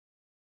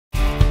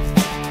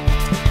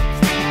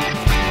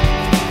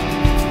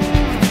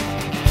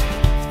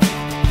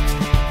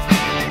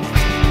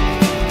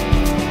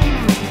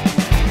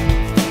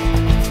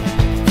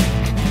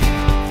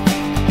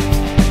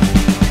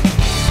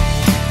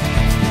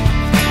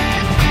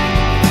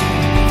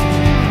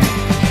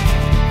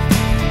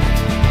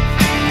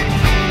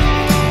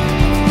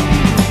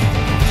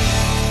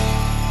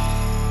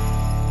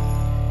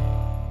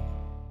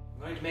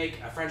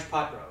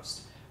pot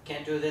roast.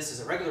 Can't do this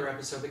as a regular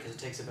episode because it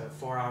takes about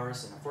 4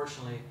 hours, and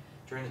unfortunately,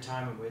 during the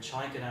time in which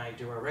Hank and I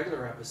do our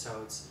regular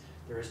episodes,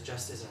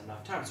 just isn't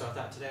enough time. So I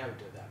thought today I would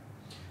do that.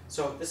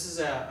 So this is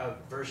a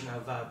version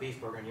of beef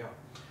bourguignon.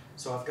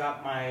 So I've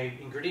got my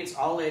ingredients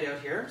all laid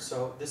out here.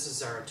 So this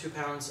is our 2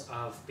 pounds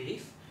of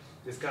beef.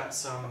 We've got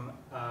some,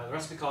 the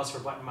recipe calls for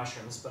button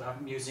mushrooms, but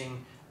I'm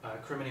using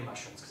crimini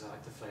mushrooms because I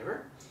like the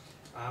flavor.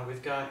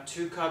 We've got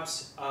 2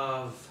 cups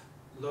of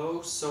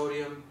low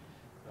sodium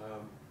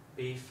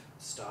beef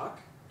stock,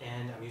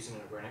 and I'm using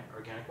an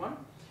organic one.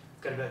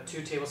 I've got about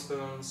 2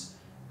 tablespoons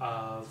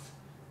of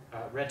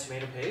red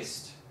tomato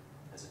paste,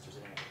 as if there's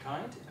any other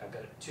kind. I've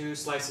got 2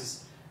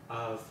 slices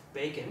of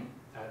bacon.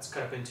 It's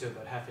cut up into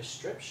about half-inch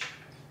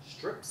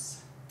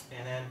strips.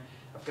 And then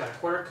I've got a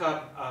 1/4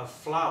 cup of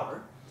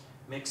flour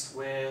mixed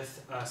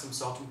with some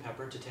salt and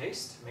pepper to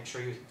taste. Make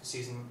sure you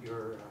season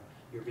your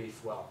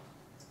beef well.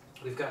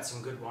 We've got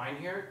some good wine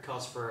here. It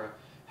calls for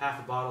half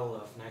a bottle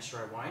of nice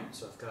dry wine.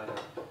 So I've got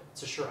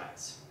it's a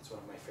Shiraz. It's one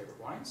of my favorite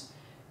wines.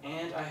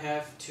 And I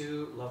have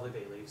 2 lovely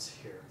bay leaves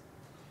here.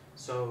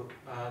 So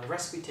the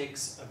recipe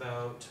takes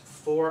about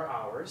 4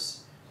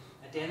 hours.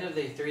 At the end of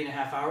the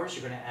 3.5 hours,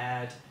 you're going to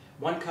add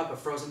 1 cup of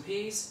frozen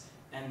peas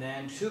and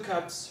then 2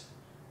 cups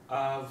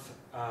of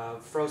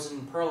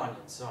frozen pearl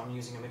onions. So I'm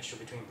using a mixture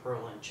between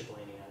pearl and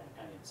cipollini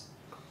onions.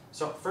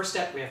 So first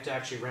step, we have to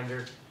actually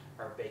render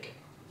our bacon.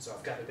 So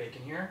I've got the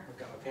bacon here. I've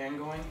got my pan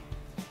going.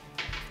 I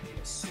need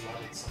to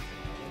slotted something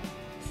out.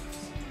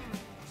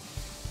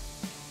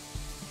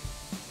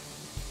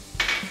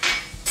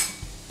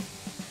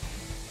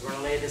 We're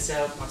going to lay this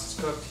out once it's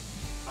cooked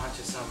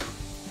onto some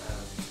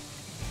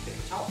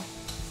paper towel.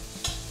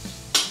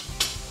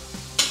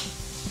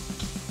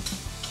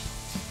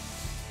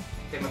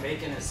 Okay, my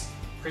bacon is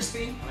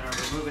crispy. I'm going to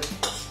remove it,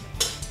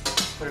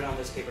 put it on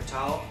this paper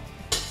towel.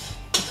 Get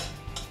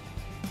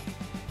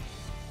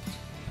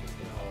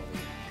all the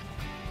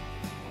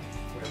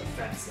whatever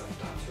fat's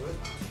left onto it.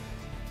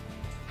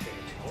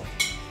 Paper towel.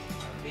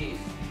 Our beef.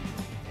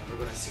 And we're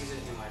going to season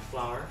it in my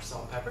flour,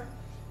 salt, and pepper.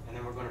 And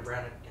then we're going to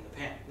brown it in the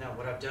pan. Now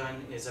what I've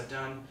done is I've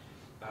done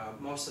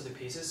most of the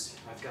pieces.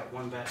 I've got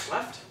 1 batch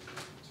left.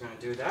 So I'm going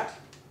to do that.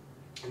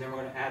 And then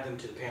we're going to add them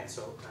to the pan.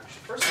 So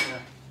actually first I'm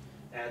going to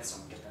add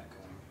some, get that going.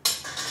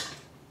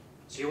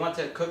 So you want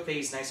to cook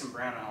these nice and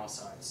brown on all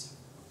sides.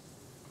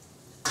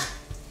 So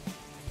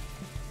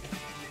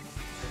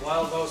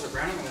while those are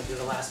browning, I'm going to do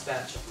the last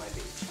batch of my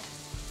beef.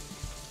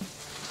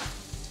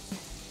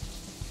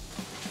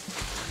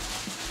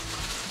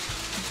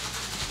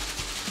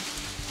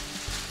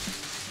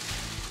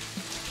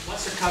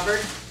 Once they're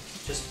covered,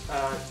 just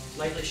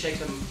lightly shake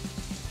them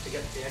to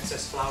get the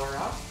excess flour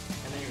off,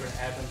 and then you're going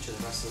to add them to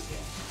the rest of the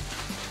pan.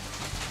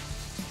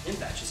 In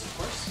batches, of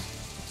course.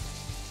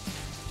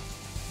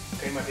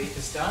 Okay, my beef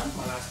is done,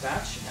 my last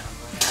batch, and I'm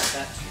going to add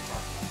that to the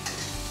crock pot.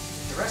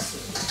 The rest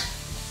of it.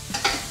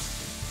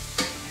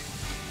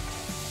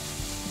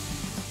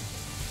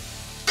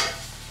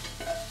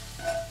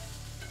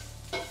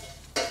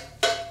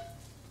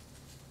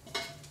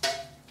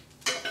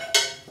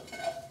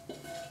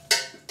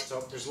 So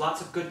there's lots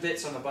of good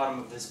bits on the bottom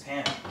of this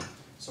pan.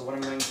 So what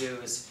I'm going to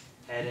do is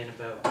add in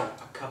about a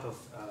cup of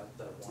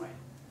the wine.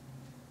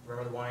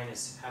 Remember, the wine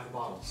is half a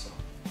bottle, so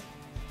be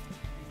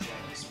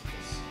generous with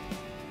this.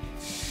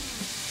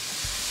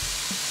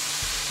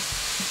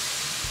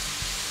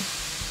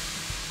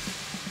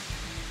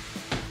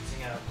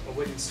 Using a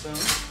wooden spoon,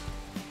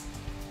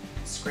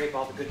 scrape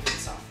all the good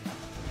bits off.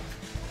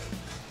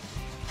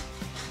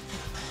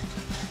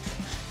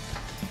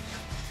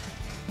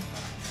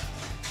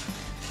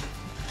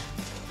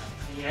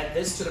 And you add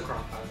this to the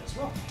crock pot as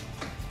well.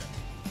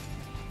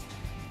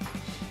 So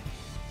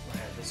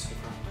add this to the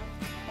crock pot.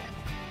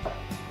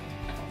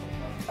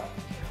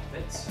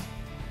 Bits.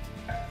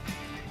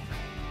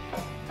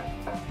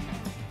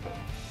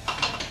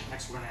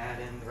 Next we're going to add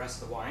in the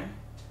rest of the wine.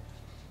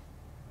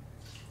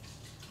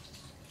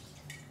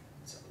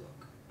 Let's have a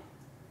look.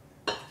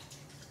 A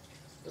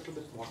little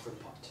bit more for the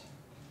pot.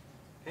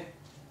 Okay.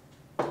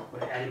 I'm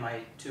going to add in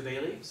my 2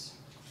 bay leaves.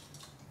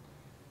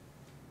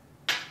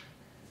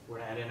 We're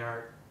going to add in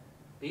our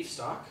beef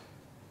stock.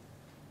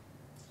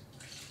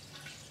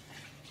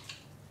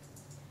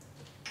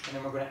 And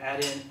then we're going to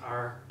add in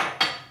our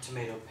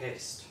tomato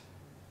paste.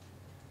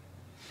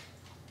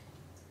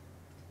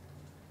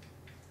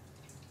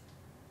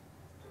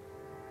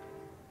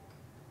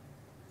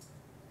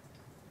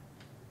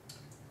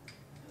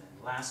 And then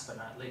last but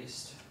not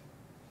least,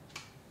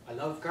 I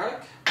love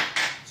garlic,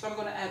 so I'm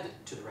going to add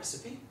it to the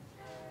recipe,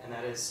 and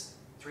that is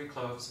 3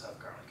 cloves of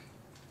garlic.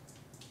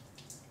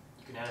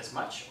 You can add as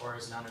much or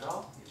as none at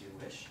all, if you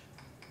wish.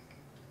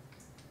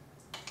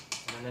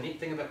 And then the neat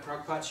thing about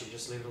crock pots, you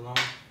just leave it alone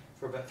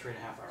for about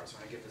 3.5 hours. I'm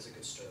going to give this a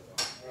good stir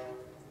though.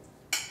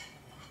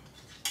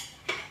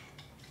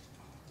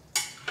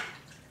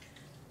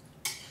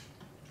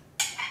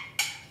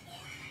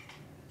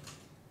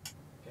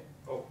 Okay.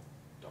 Oh,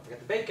 don't forget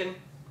the bacon.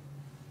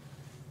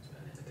 So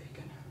add in the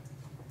bacon.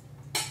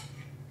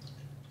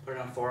 Put it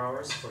on 4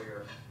 hours for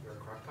your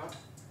crock pot.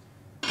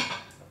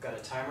 I've got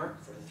a timer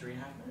for the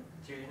 3.5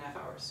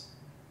 hours.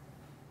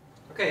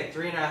 Okay,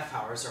 3.5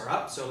 hours are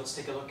up, so let's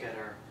take a look at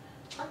our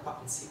crock pot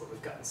and see what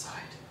we've got inside.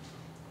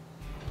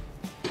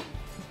 It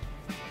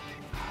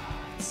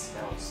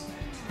smells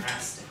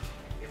fantastic.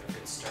 We have a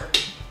good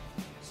start.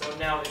 So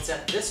now it's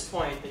at this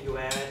point that you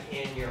add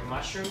in your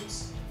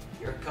mushrooms,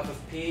 your cup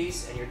of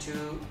peas, and your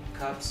 2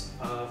 cups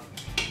of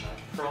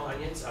pearl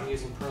onions. I'm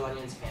using pearl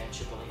onions and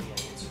cipollini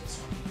onions for this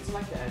one because I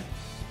like to add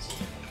some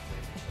different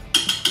flavor to it.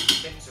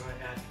 Okay, so I'm going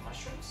to add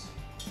mushrooms.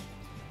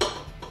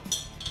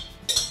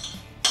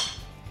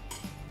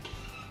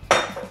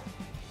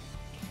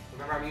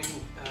 Remember, I'm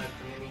using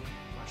cremini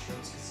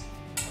mushrooms because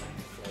I like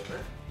the flavor.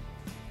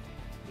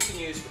 You can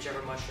use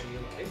whichever mushroom you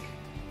like.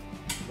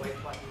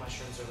 White button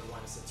mushrooms are the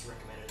ones that's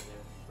recommended in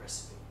the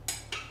recipe.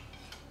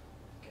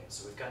 Okay,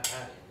 so we've got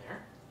that in there.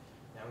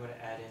 Now I'm going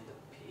to add in the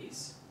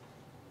peas.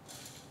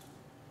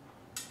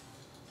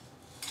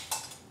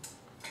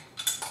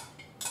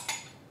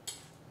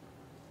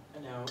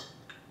 And now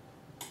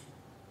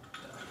the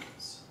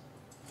onions.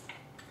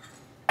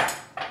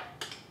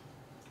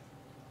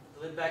 The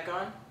lid back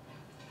on.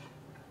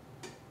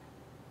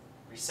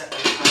 Reset my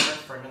timer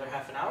for another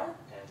half an hour,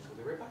 and we'll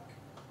be right back.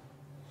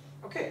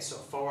 Okay, so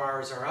 4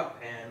 hours are up,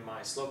 and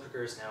my slow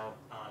cooker is now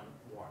on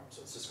warm,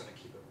 so it's just going to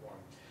keep it warm.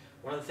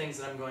 One of the things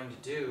that I'm going to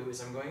do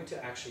is I'm going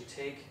to actually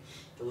take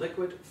the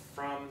liquid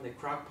from the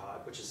crock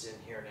pot, which is in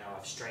here now,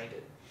 I've strained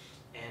it,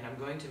 and I'm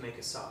going to make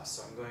a sauce.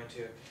 So I'm going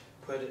to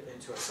put it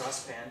into a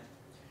saucepan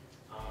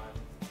on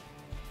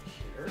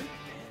here,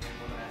 and then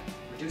I'm going to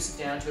reduce it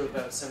down to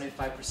about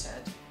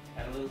 75%,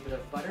 add a little bit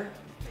of butter,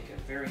 make a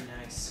very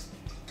nice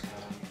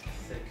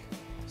thick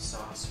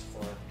sauce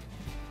for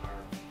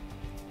our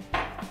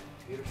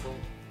beautiful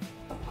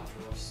pot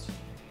roast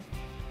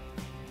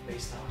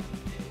based on a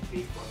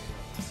beef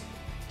formula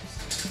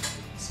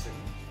recipe.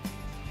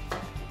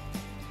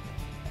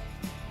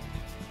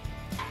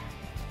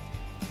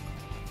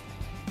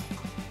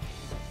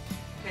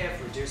 Okay,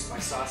 I've reduced my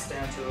sauce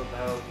down to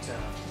about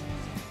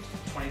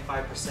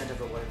 25% of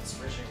what its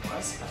originally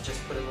was. I've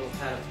just put a little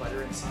pat of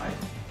butter inside,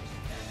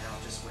 and now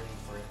I'm just waiting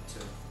for it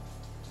to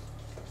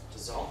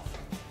dissolve.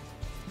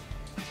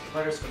 So the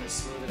butter is going to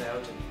smooth it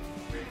out and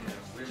make a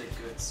really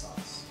good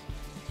sauce.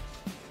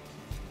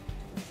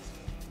 So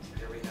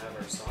here we have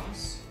our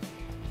sauce.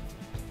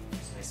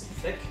 It's nice and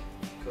thick.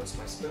 Coats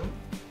my spoon.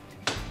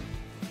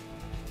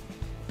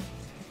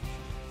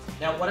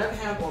 Now what I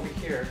have over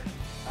here,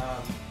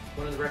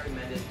 one of the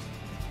recommended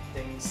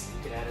things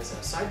you could add as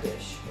a side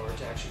dish, or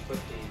to actually put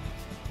the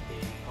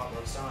pot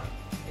roast on,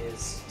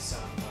 is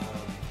some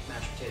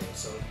mashed potatoes.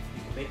 So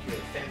you can make your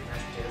favorite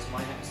mashed potatoes.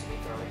 Mine happens to be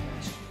garlic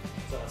mashed,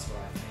 so that's what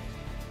I've made.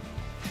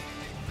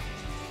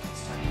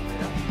 It's time to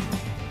light up.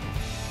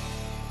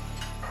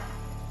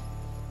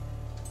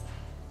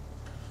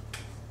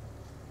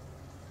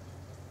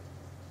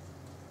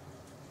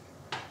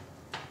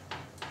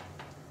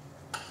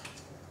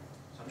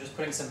 So I'm just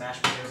putting some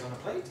mashed potatoes on a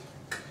plate.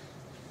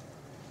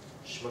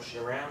 Smush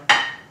it around.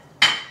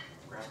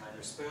 Grab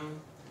another spoon.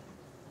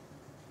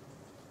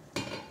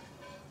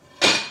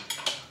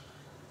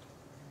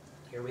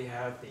 Here we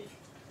have the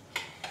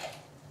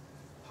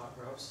pot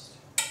roast.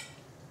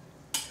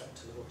 Cut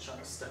into little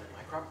chunks done in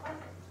my crock pot.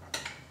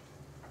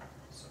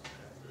 So I'm going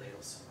to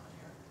ladle some on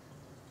here.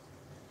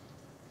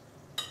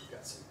 We've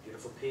got some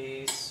beautiful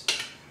peas.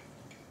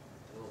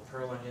 The little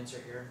pearl onions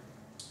are here.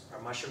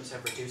 Our mushrooms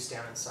have reduced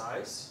down in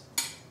size.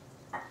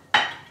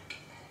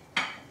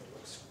 It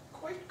looks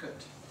quite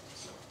good.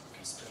 So I'm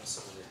going to spill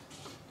some of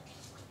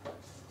the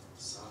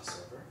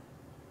sauce over.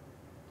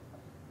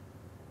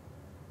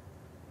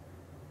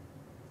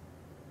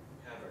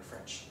 Have our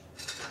French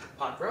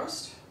pot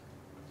roast.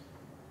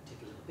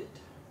 Take a little bit,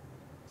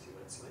 see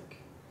what it's like.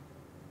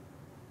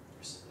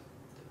 Here's the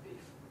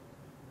beef.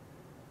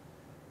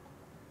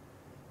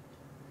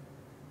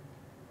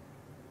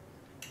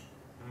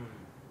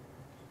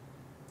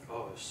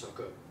 Oh, it's so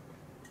good.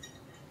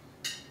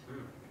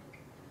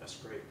 That's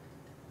great.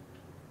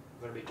 I'm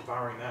going to be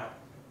devouring that.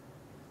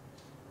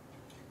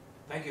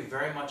 Thank you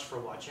very much for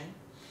watching.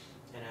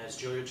 And as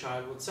Julia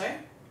Child would say,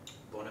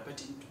 bon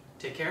appetit.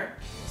 Take care,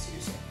 and we'll see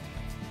you soon.